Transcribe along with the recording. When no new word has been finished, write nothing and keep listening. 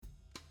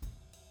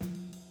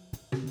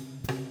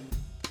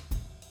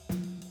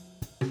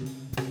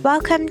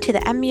Welcome to the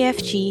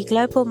MUFG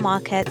Global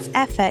Markets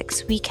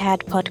FX Week Ahead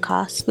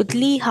podcast with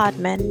Lee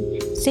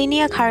Hardman,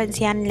 Senior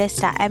Currency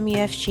Analyst at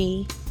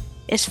MUFG.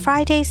 It's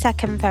Friday,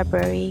 2nd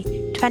February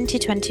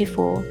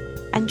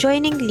 2024, and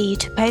joining Lee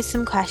to pose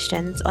some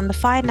questions on the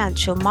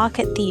financial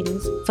market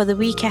themes for the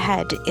week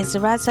ahead is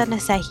Reza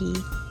Nasehi,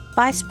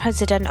 Vice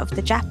President of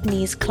the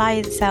Japanese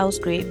Client Sales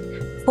Group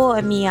for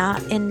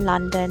EMEA in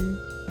London.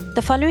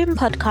 The following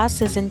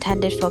podcast is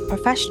intended for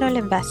professional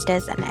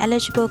investors and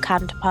eligible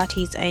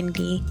counterparties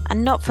only,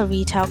 and not for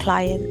retail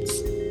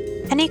clients.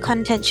 Any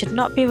content should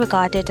not be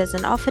regarded as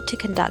an offer to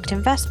conduct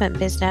investment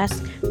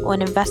business or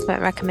an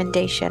investment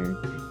recommendation,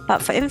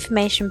 but for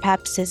information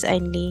purposes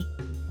only.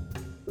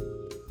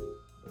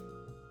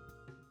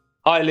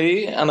 Hi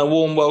Lee, and a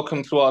warm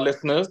welcome to our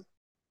listeners.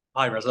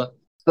 Hi Reza.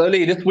 So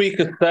Lee, this week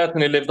has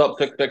certainly lived up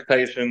to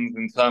expectations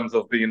in terms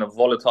of being a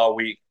volatile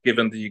week,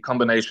 given the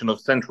combination of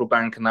central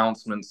bank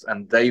announcements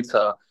and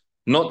data,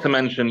 not to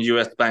mention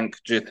US bank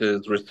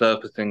jitters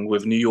resurfacing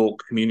with New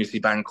York Community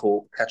Bank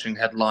Corp catching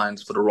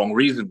headlines for the wrong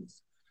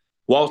reasons.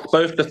 Whilst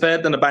both the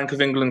Fed and the Bank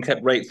of England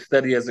kept rates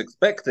steady as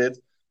expected,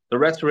 the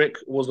rhetoric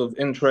was of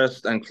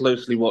interest and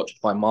closely watched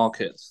by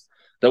markets.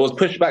 There was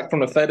pushback from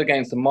the Fed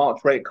against the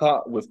March rate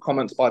cut, with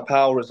comments by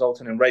Powell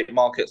resulting in rate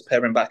markets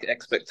paring back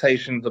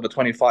expectations of a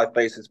 25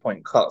 basis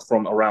point cut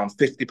from around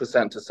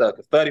 50% to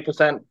circa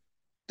 30%.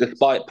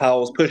 Despite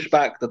Powell's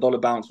pushback, the dollar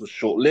bounce was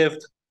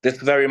short-lived. This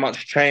very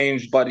much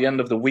changed by the end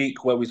of the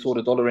week, where we saw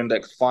the dollar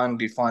index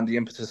finally find the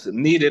impetus it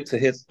needed to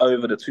hit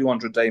over the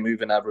 200-day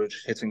moving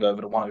average, hitting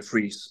over the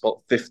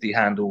 103.50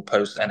 handle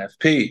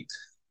post-NFP.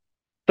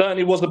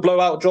 Certainly was a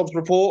blowout jobs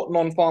report.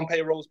 Non-farm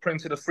payrolls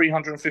printed a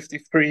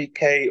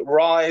 353k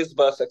rise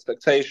versus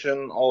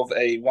expectation of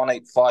a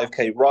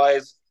 185k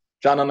rise.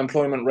 Jan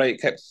unemployment rate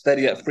kept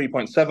steady at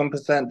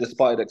 3.7%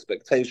 despite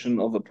expectation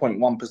of a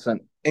 0.1%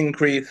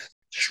 increase.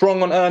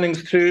 Strong on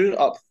earnings too,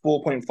 up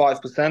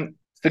 4.5%.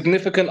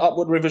 Significant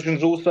upward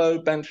revisions also.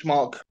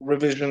 Benchmark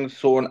revisions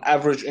saw an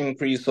average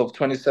increase of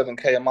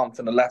 27k a month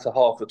in the latter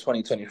half of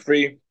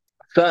 2023.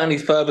 Certainly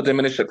further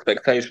diminished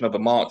expectation of a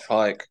March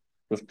hike,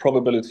 with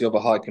probability of a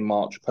hike in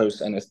March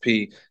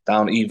post-NFP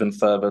down even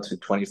further to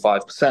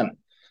 25%.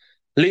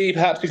 Lee,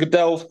 perhaps you could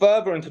delve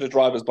further into the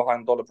drivers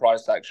behind dollar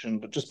price action,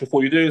 but just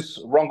before you do,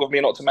 it's wrong of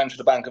me not to mention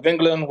the Bank of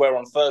England, where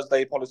on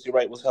Thursday, policy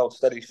rate was held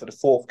steady for the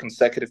fourth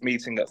consecutive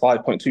meeting at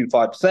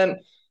 5.25%.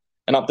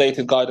 An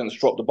updated guidance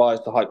dropped the bias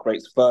to hike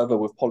rates further,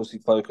 with policy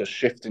focus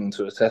shifting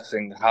to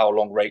assessing how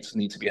long rates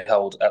need to be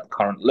held at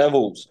current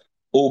levels,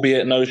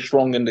 albeit no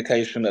strong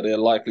indication that they are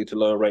likely to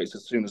lower rates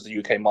as soon as the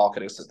UK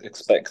market is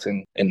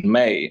expecting in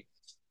May.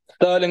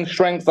 Sterling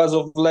strength as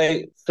of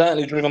late,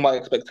 certainly driven by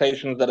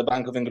expectations that the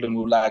Bank of England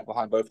will lag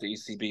behind both the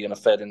ECB and the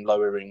Fed in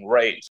lowering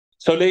rates.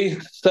 So Lee,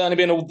 certainly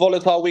been a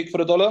volatile week for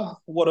the dollar.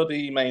 What are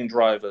the main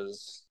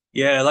drivers?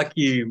 Yeah, like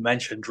you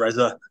mentioned,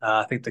 Reza,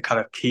 I think the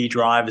kind of key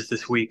drivers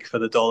this week for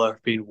the dollar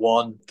have been,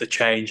 one, the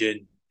change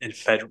in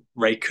Fed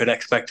rate cut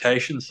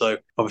expectations. So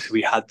obviously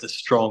we had the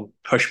strong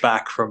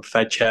pushback from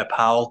Fed Chair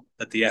Powell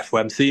at the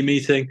FOMC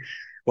meeting,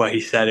 where he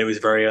said it was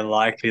very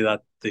unlikely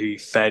that the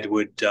Fed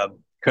would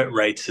cut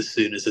rates as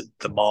soon as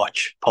the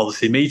March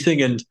policy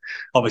meeting. And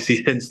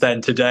obviously since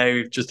then, today,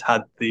 we've just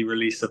had the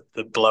release of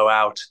the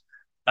blowout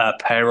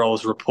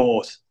payrolls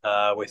report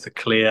with a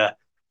clear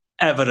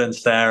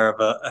evidence there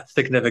of a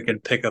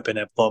significant pickup in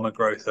employment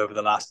growth over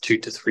the last 2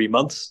 to 3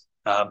 months.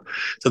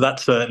 So that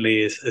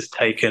certainly is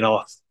taken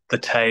off the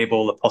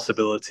table the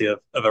possibility of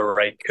a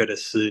rate cut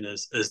as soon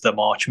as the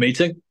March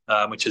meeting,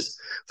 which is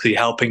really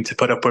helping to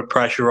put upward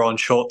pressure on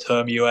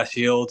short-term US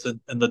yields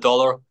and the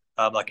dollar.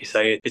 Like you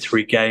say, it's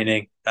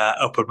regaining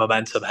upward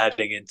momentum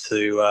heading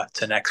into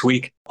to next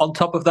week. On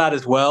top of that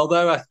as well,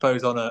 though, I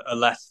suppose on a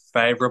less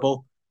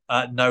favourable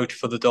note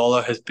for the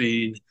dollar has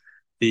been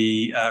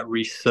the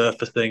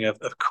resurfacing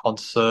of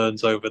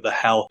concerns over the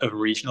health of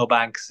regional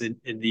banks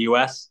in the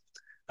US.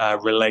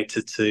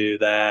 Related to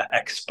their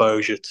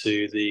exposure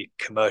to the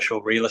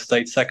commercial real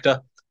estate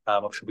sector.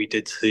 Obviously, we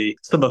did see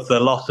some of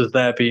the losses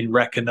there being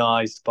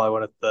recognised by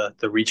one of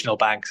the regional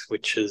banks,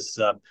 which has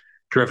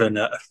driven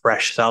a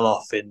fresh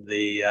sell-off in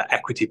the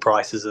equity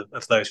prices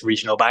of those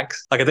regional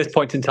banks. Like at this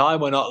point in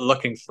time, we're not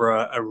looking for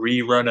a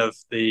rerun of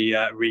the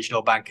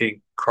regional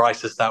banking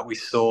crisis that we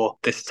saw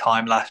this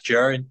time last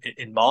year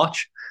in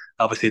March.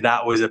 Obviously,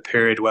 that was a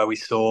period where we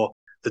saw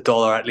the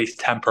dollar at least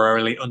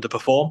temporarily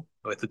underperform,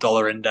 with the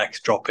dollar index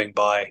dropping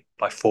by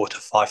 4 to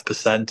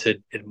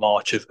 5% in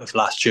March of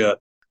last year.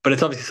 But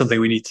it's obviously something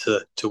we need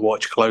to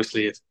watch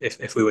closely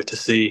if we were to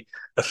see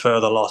a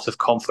further loss of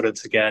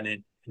confidence again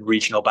in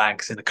regional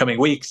banks in the coming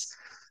weeks.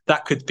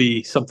 That could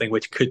be something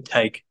which could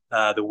take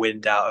the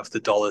wind out of the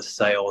dollar's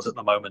sails at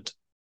the moment.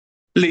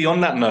 Lee,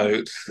 on that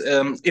note,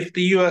 if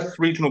the US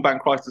regional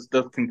bank crisis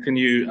does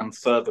continue and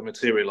further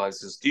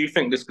materializes, do you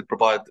think this could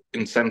provide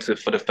incentive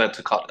for the Fed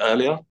to cut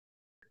earlier?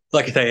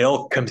 Like I say, it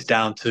all comes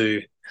down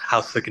to how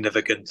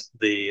significant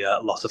the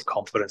loss of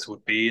confidence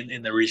would be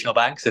in the regional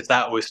banks. If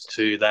that was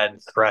to then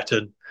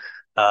threaten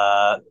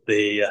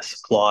the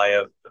supply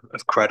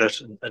of credit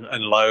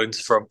and loans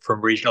from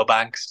regional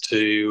banks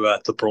to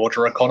the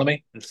broader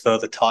economy and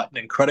further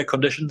tightening credit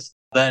conditions,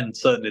 then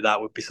certainly that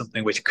would be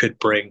something which could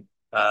bring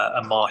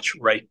a March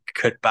rate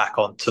cut back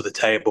onto the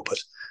table. But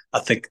I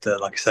think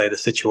like I say, the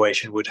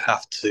situation would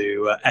have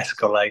to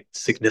escalate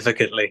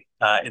significantly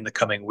in the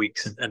coming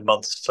weeks and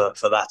months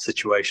for that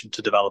situation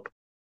to develop.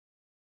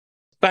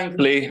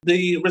 Thankfully,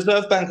 the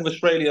Reserve Bank of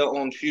Australia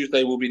on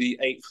Tuesday will be the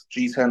 8th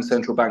G10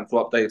 central bank to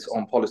update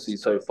on policy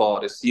so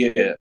far this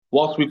year.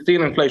 Whilst we've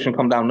seen inflation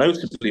come down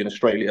noticeably in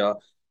Australia,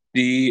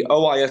 the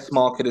OIS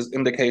market is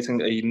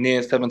indicating a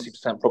near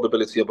 70%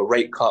 probability of a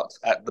rate cut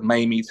at the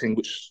May meeting,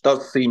 which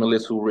does seem a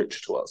little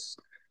rich to us.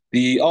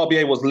 The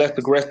RBA was less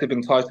aggressive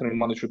in tightening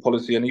monetary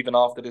policy, and even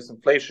after this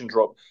inflation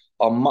drop,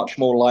 are much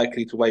more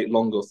likely to wait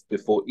longer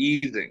before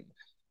easing.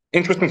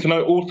 Interesting to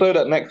note also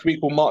that next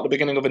week will mark the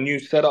beginning of a new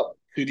setup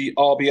to the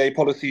RBA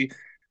policy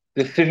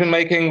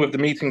decision-making, with the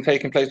meeting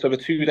taking place over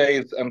 2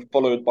 days and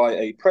followed by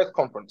a press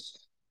conference.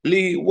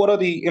 Lee, what are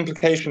the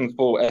implications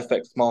for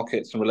FX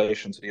markets in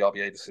relation to the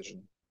RBA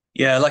decision?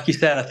 Yeah, like you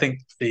said, I think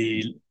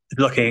it's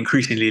looking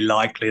increasingly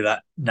likely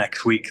that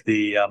next week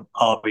the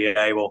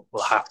RBA will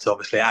have to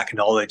obviously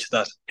acknowledge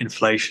that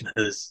inflation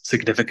has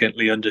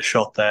significantly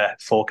undershot their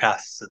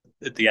forecasts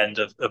at the end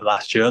of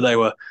last year. They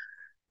were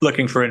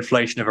looking for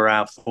inflation of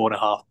around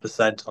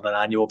 4.5% on an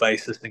annual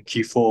basis in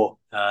Q4,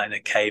 and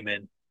it came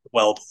in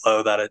well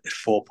below that at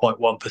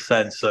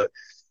 4.1%. So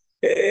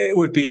it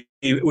would be,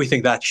 we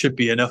think that should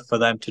be enough for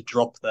them to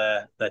drop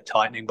their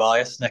tightening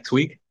bias next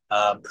week.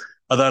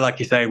 Although, like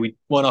you say,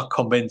 we're not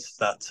convinced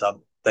that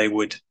they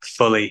would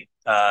fully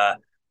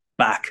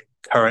back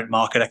current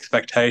market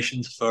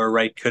expectations for a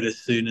rate cut as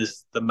soon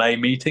as the May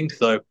meeting.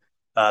 So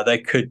they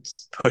could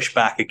push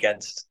back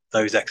against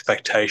those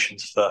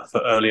expectations for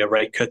earlier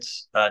rate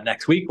cuts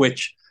next week,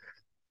 which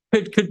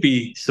could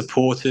be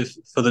supportive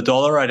for the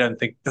dollar. I don't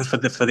think for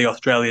the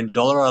Australian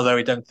dollar, although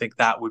I don't think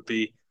that would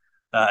be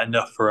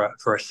enough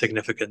for a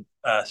significant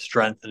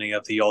strengthening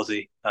of the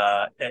Aussie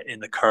in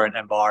the current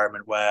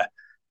environment where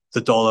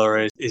the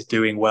dollar is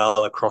doing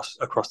well across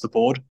the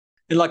board.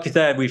 And like you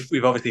said,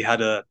 we've obviously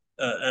had a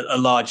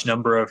large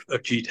number of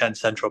G10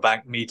 central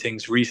bank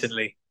meetings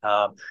recently.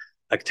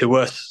 Like to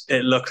us,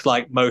 it looks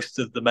like most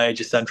of the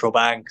major central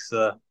banks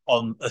are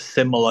on a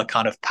similar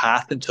kind of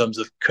path in terms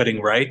of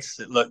cutting rates.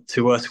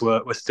 To us,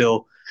 we're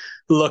still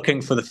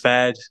looking for the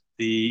Fed,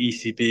 the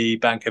ECB,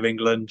 Bank of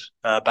England,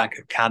 Bank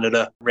of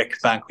Canada,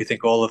 Riksbank. We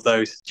think all of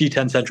those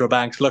G10 central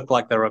banks look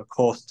like they're on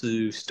course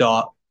to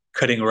start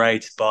cutting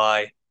rates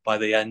by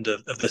the end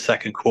of the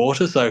second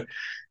quarter. So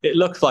it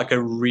looks like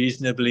a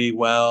reasonably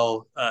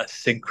well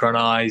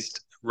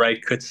synchronized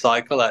rate cut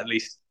cycle, at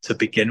least to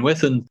begin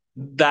with. And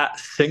that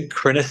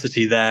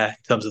synchronicity there in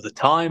terms of the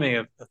timing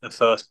of the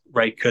first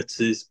rate cuts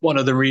is one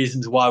of the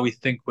reasons why we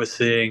think we're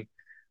seeing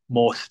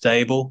more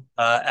stable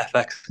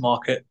FX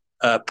market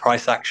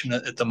price action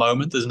at the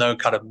moment. There's no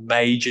kind of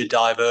major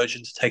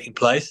divergence taking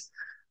place.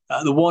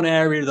 The one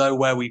area, though,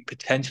 where we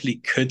potentially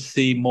could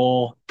see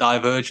more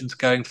divergence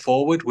going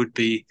forward would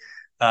be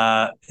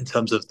in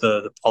terms of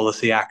the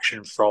policy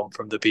action from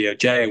the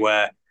BOJ,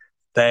 where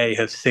they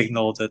have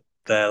signaled at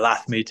their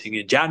last meeting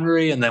in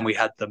January, and then we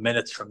had the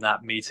minutes from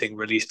that meeting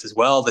released as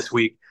well this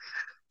week.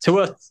 To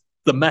us,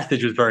 the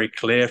message was very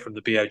clear from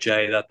the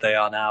BOJ that they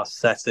are now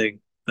setting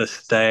the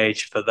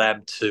stage for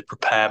them to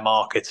prepare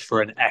markets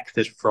for an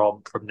exit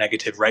from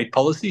negative rate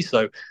policy.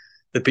 So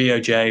the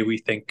BOJ, we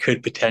think,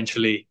 could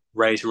potentially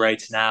raise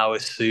rates now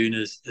as soon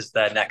as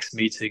their next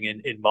meeting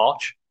in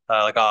March.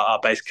 Like our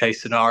base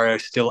case scenario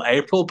is still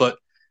April, but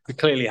we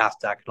clearly have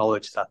to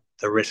acknowledge that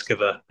the risk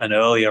of an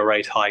earlier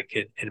rate hike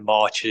in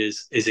March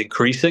is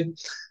increasing.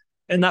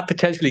 And that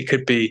potentially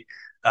could be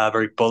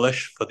very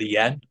bullish for the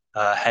yen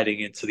heading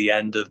into the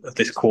end of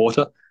this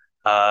quarter.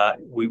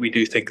 We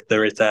do think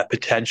there is a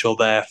potential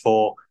there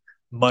for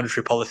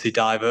monetary policy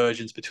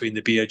divergence between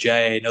the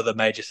BOJ and other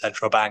major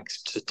central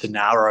banks to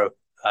narrow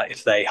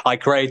if they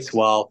hike rates,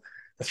 while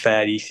the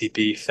Fed,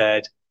 ECB,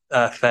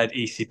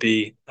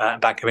 ECB,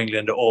 and Bank of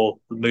England are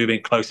all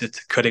moving closer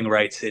to cutting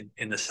rates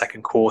in the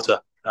second quarter.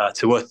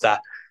 To us,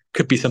 that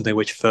could be something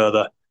which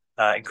further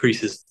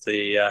increases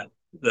the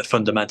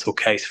fundamental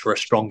case for a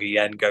stronger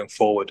yen going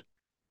forward.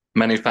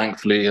 Many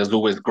thanks, Lee. As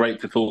always,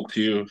 great to talk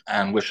to you,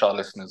 and wish our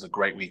listeners a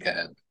great week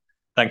ahead.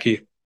 Thank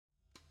you.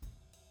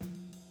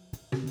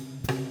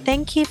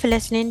 Thank you for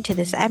listening to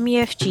this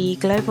MUFG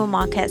Global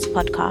Markets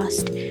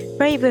podcast.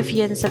 Rate,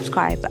 review, and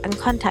subscribe, and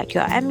contact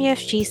your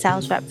MUFG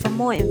sales rep for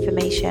more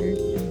information.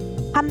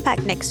 Come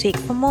back next week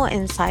for more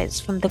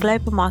insights from the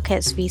Global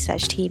Markets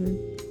research team.